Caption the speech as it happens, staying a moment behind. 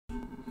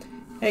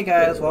Hey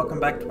guys, welcome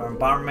back to my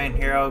Bomberman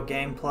Hero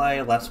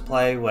gameplay, let's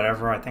play,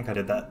 whatever. I think I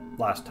did that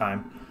last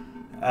time.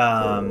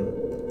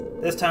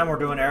 This time we're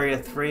doing Area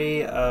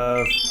 3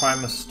 of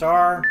Primus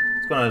Star.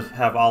 It's going to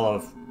have all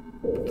of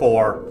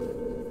 4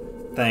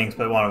 things,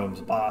 but one of them's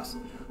a boss.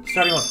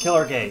 Starting with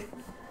Killer Gate,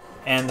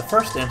 and the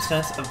first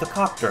instance of the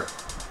Copter,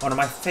 one of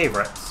my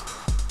favorites.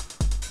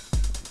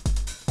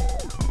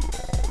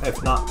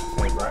 If not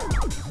favorite.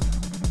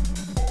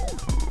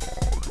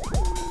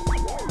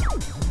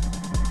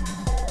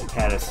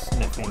 Cat is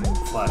sniffing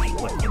flesh,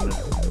 licking the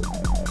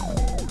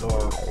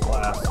door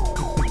glass.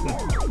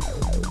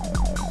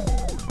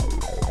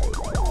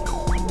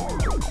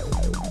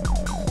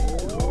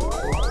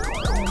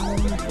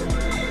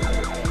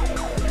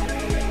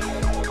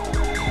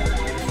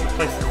 This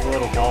places a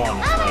little ball on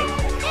his head.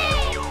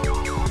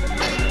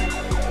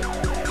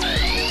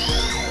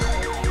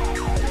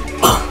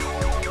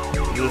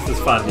 This is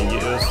fun to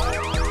use.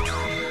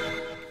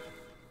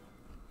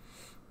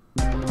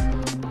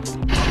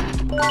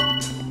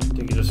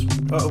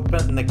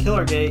 Open the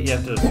Killer Gate, you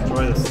have to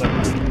destroy the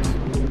submarines.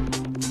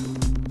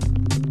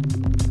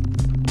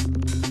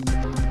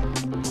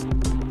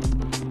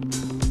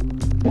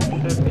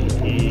 Should be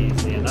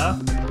easy enough.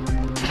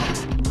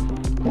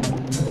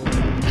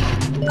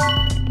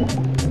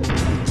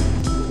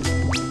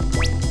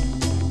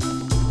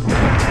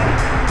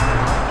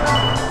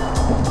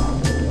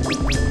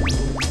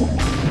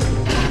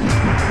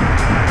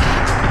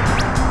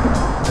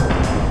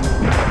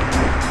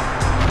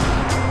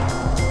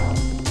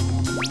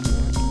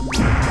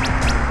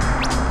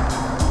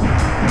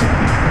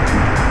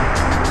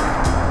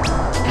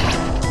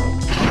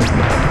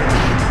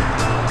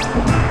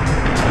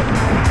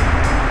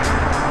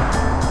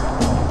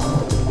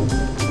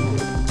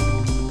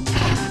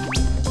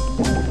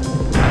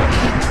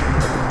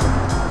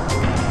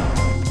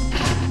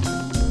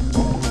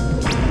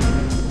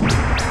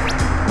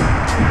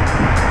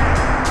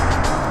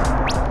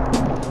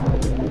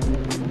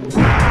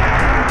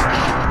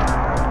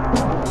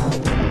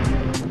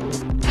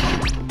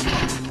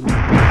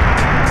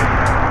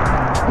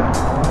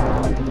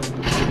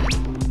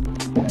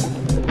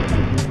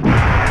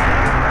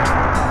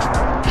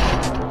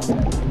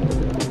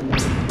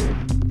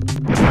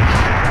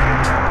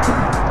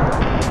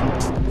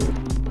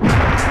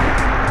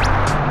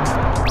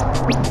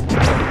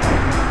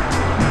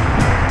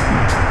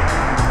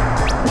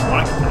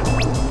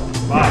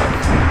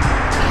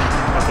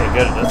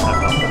 Good, it does have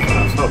health, that's what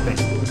I was hoping.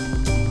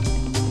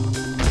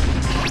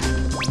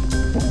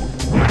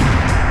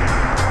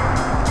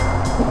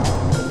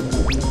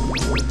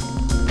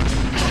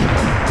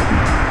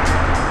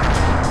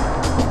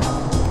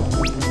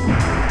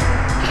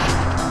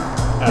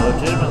 I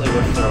legitimately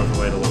wish there was a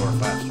way to lower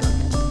faster.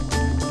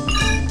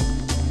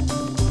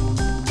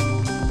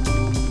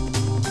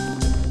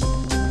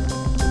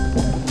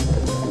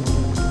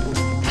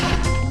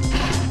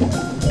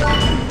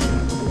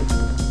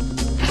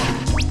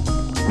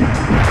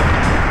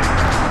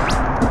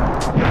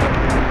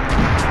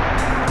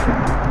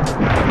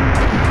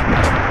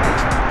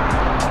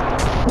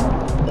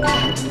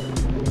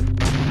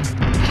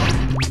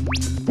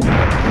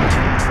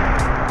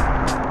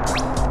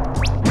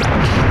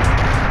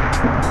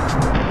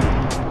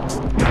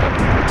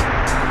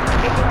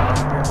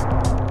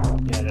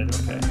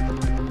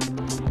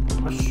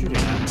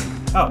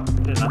 Oh, I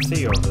did not see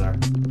you over there.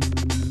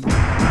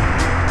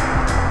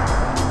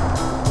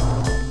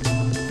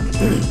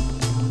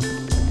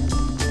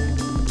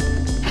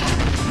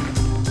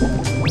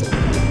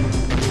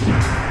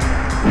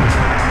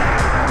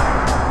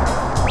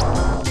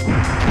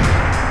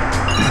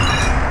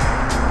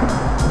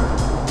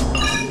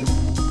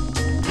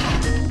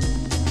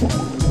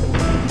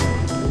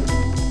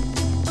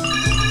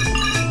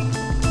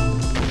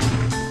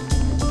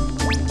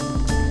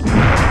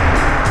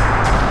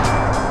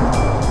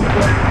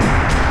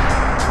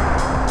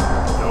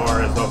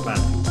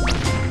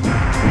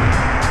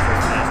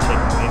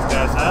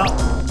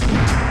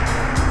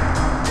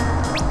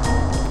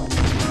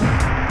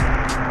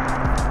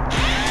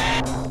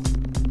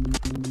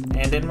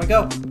 And in we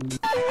go.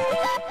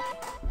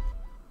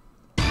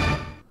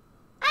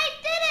 I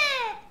did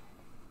it!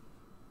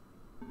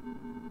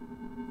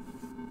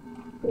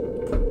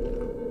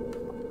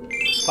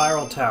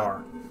 Spiral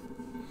Tower.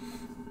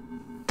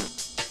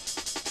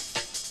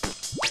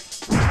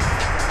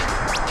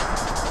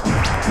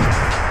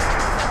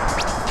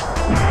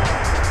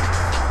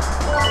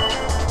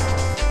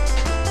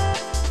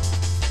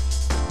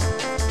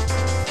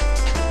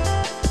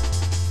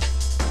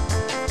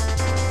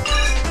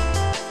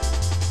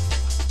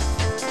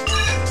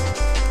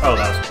 Oh,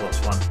 that was a close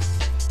one.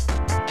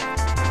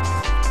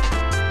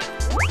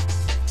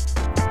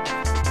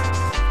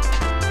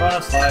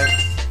 Bonus life.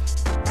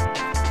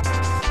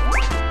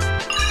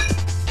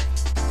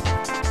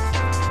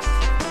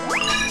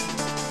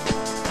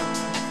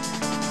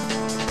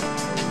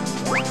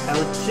 I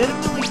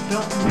legitimately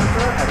don't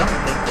remember. I don't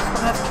think this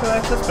one has 2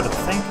 exits, but at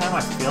the same time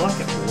I feel like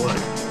it would.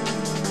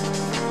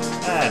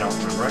 I don't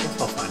remember. I guess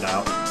I'll find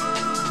out.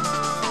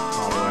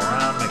 All the way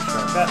around, make sure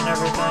I've gotten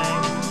everything.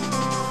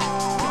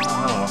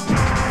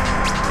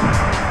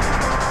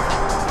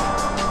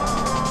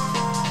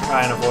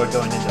 try and avoid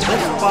going into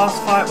this boss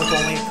fight with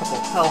only a couple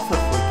of health if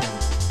we can,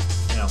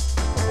 you know,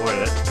 avoid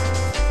it.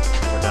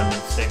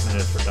 Redundant statement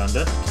is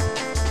redundant.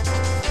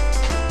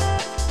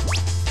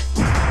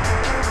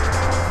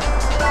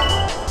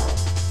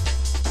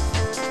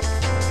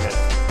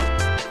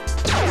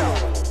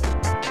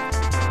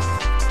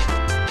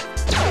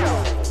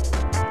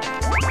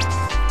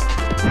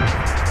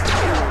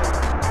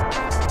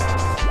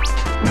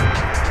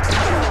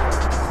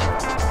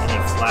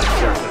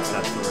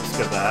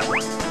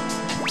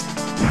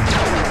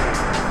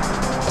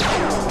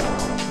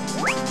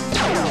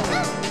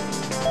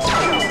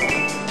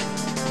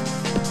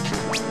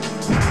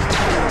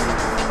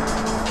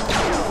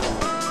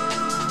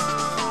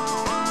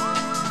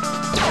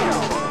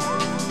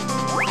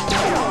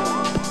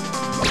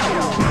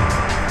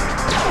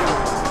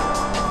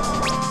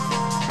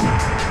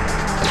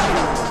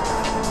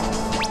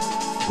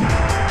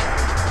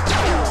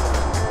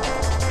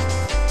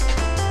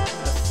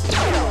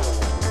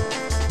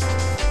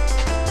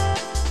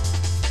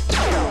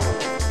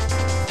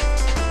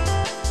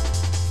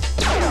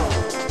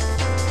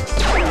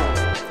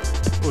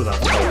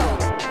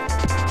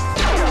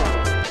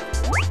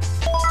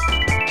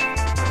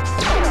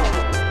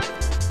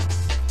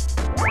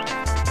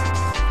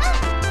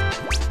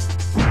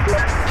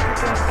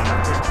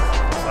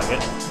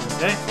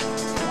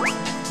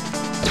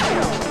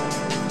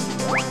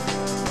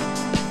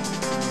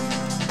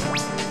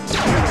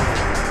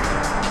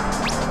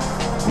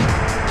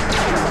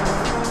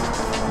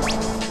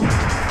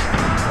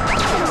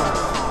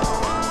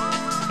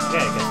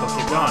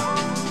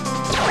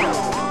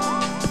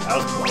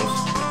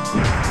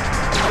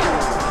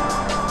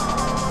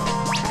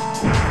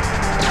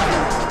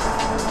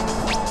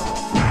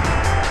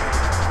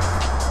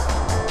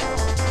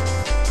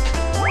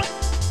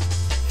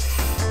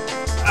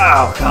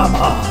 Oh, come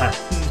on!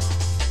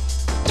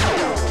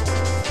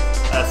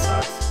 That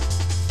sucks.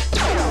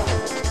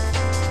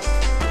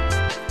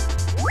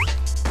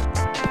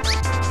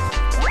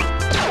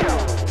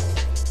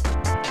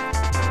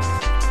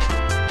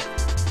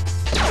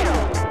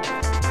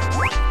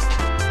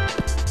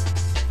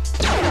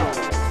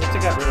 Just to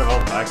get rid of all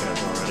the bad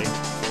guys already.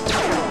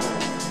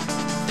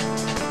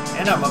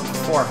 And I'm up to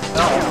 4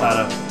 health out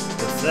of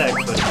the 6,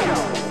 which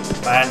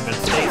if I hadn't been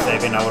state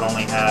saving, I would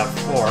only have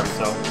 4,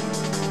 so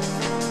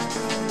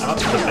I'm up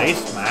to the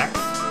base max.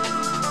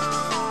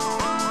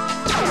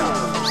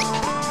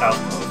 That was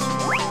close.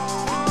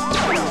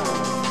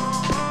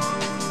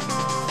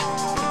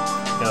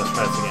 Okay, let's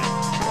try this again.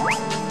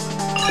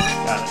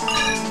 Got it.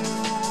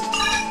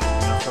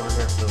 Anything else over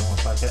here? Doesn't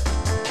look like it.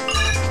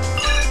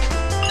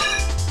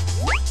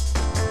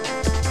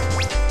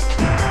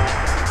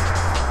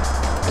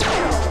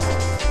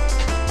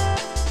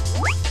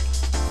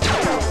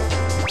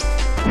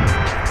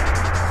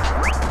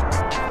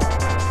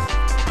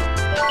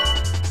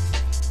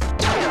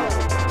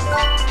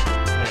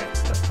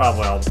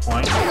 Probably all the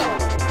points.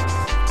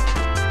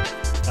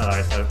 Oh,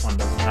 I said one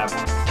doesn't have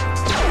one.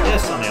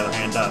 This, on the other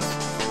hand, does.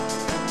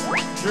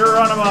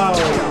 Geronimo!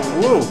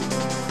 Woo!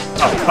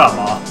 Oh, come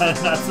on.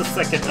 That's the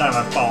second time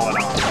I've fallen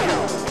off.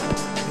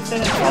 You said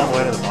it's all the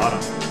way to the bottom.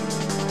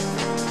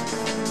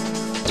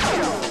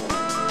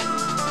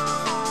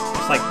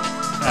 It's like...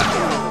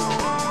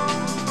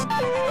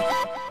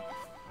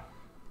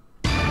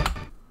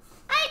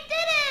 I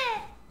did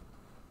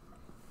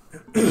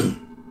it!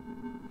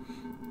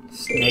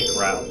 Snake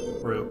route,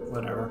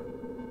 whatever.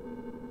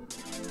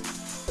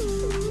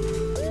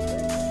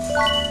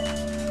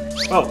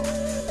 Oh!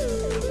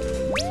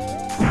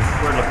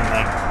 Weird looking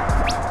thing.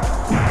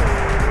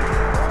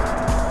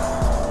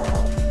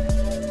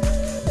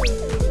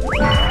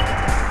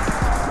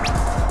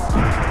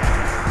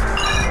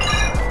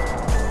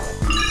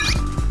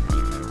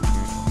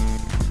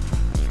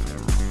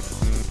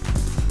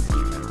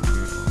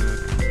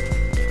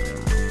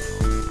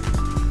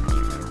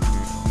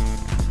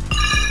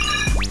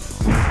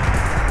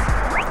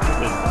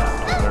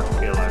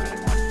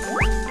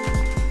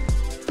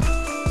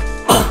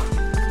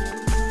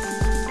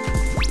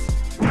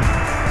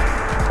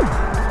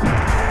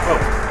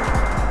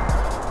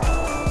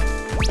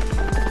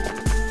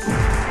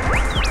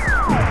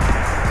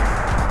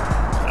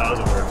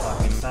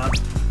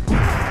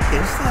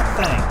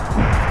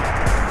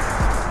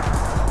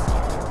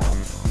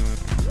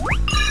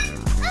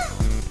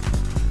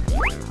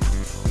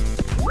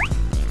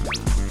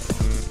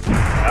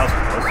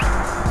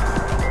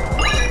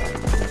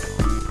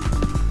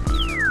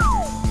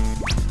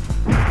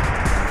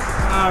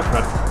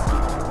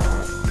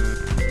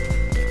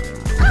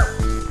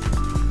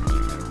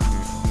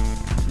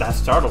 That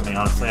startled me,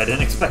 honestly. I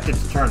didn't expect it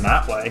to turn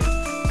that way.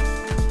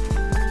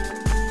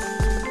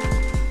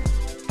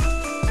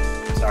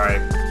 Sorry. A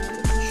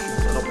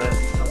little bit. I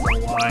don't know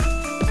why.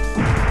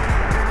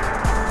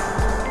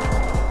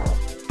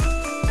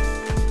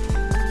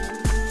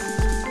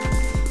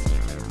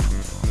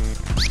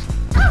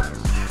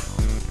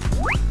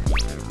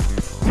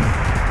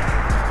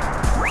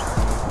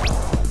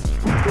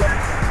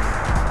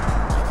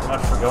 So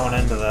much for going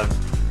into the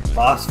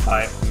boss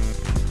fight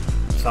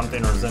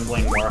something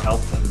resembling more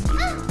health than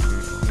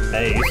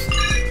base.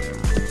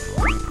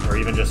 Or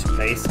even just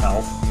base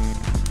health.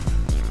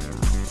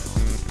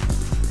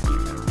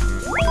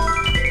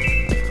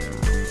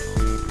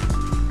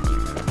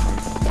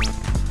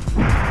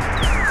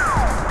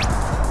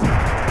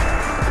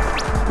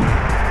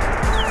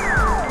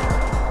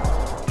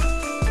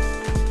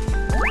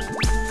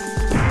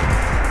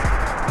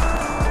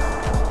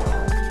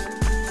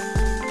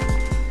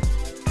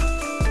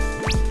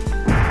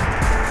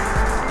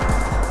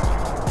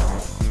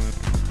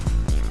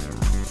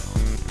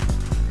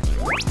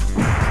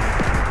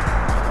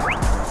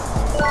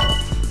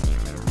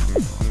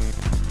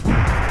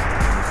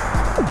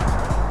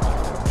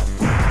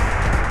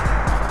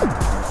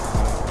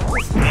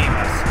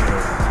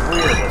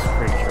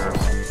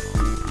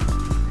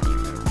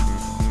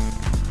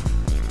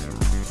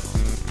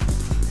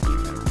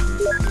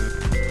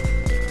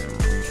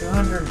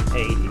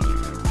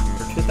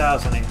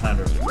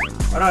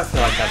 Why do I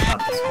feel like that's not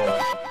the score?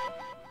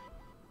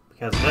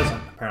 Because it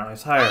isn't. Apparently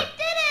it's higher.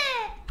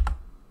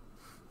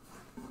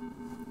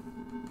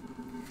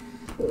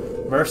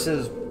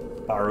 Versus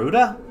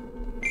Baruda?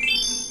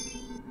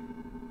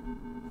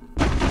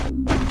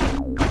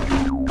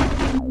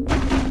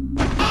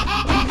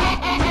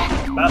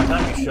 It's about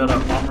time you shut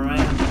up,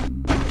 Bomberman.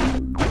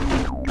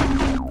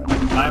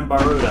 I'm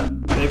Baruda,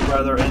 Big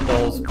Brother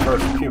Indol's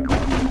first pupil.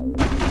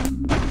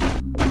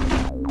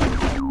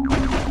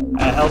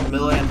 I held a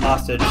million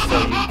hostage so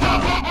you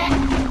come.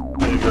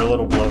 Dude, you're a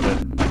little bloated.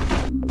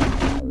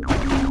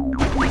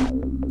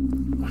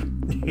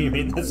 You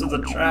mean this is a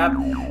trap?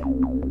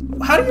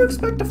 How do you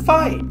expect to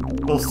fight?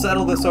 We'll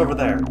settle this over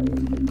there.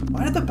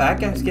 Why did the bad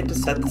guys get to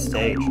set the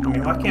stage? I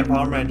mean, why can't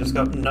Bomberman just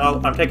go, no,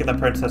 I'm taking the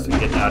princess and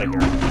getting out of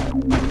here? I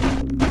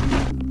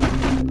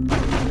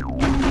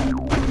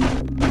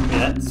mean,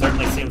 that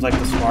certainly seems like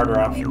the smarter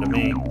option to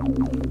me.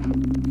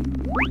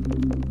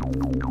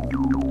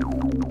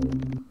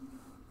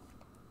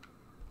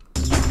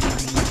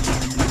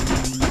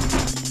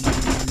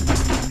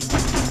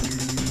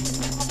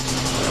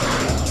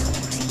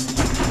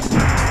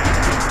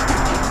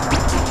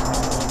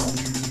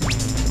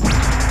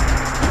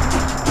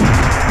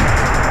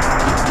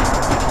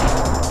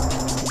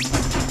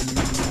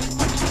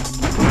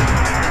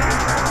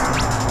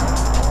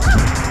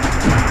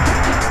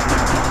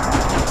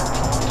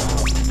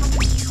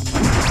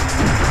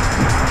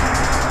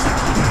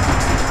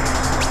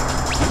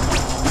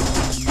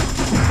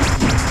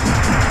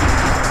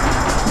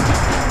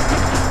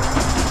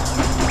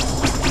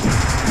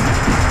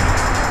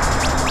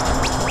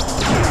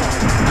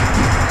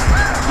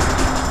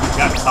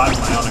 Caught in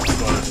my own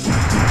explosion.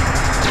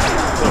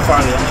 So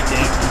far, the only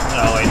game.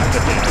 No, wait,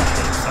 the damage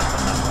did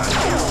something that time.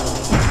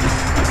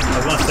 I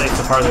was gonna say,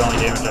 so far, the only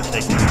damage I've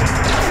taken is from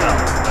myself,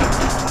 but that's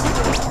not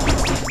true.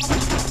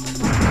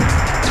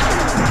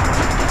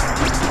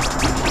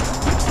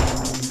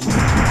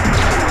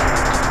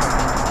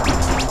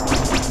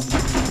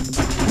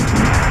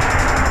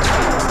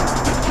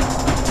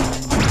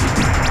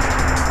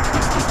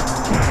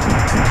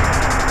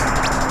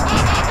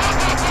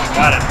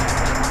 Got him.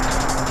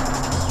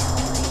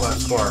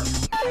 Score.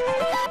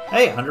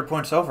 Hey, 100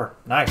 points over.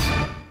 Nice.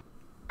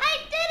 I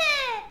did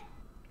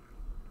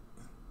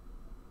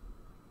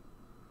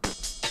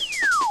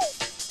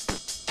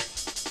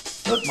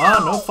it! Look,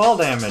 Mom, no fall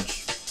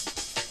damage.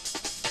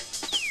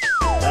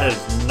 That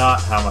is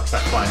not how much I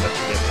climbed up to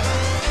get there.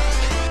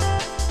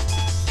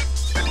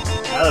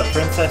 Now the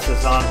princess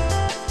is on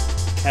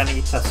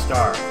Trek-Natic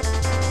Star.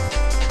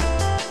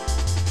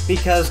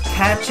 Because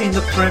catching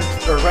the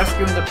or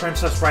rescuing the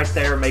princess right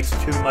there makes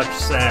too much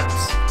sense.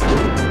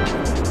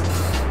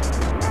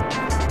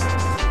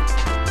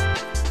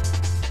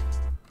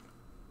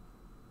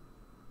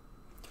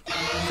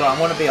 So I'm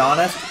going to be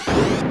honest,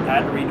 I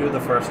had to redo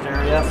the first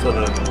area, so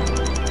the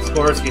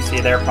scores you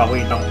see there probably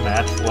don't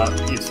match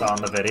what you saw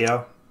in the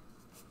video.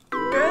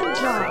 Good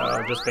job.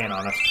 So just being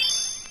honest.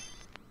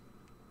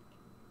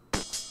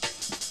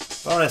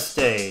 Bonus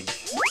stage.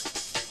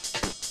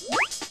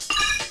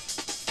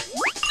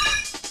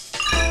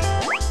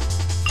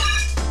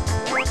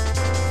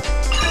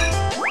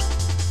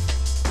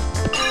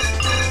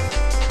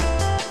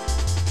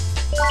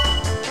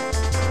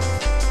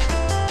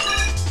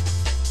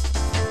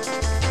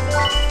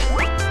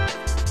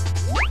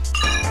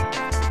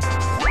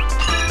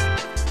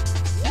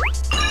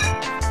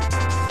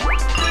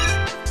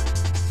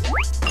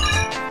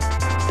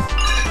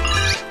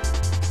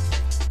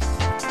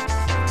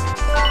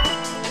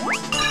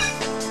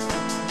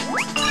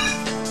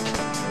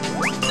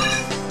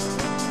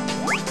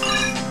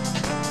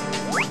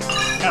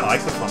 I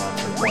like this one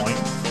honestly. Boing.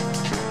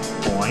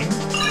 Boing.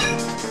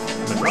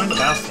 I'm enjoying the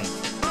bouncing.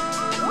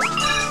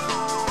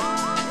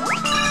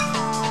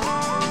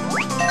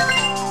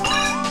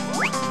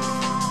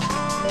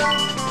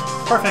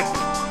 Perfect.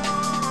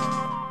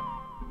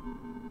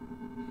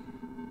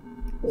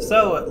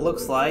 So it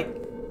looks like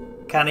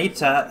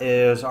Trek-Natic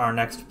is our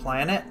next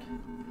planet,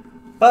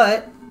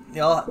 but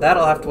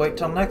that'll have to wait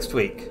till next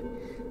week.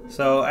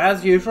 So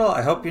as usual,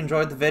 I hope you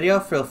enjoyed the video.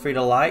 Feel free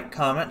to like,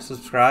 comment,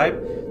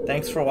 subscribe.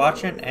 Thanks for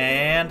watching,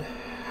 and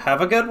have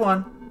a good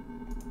one.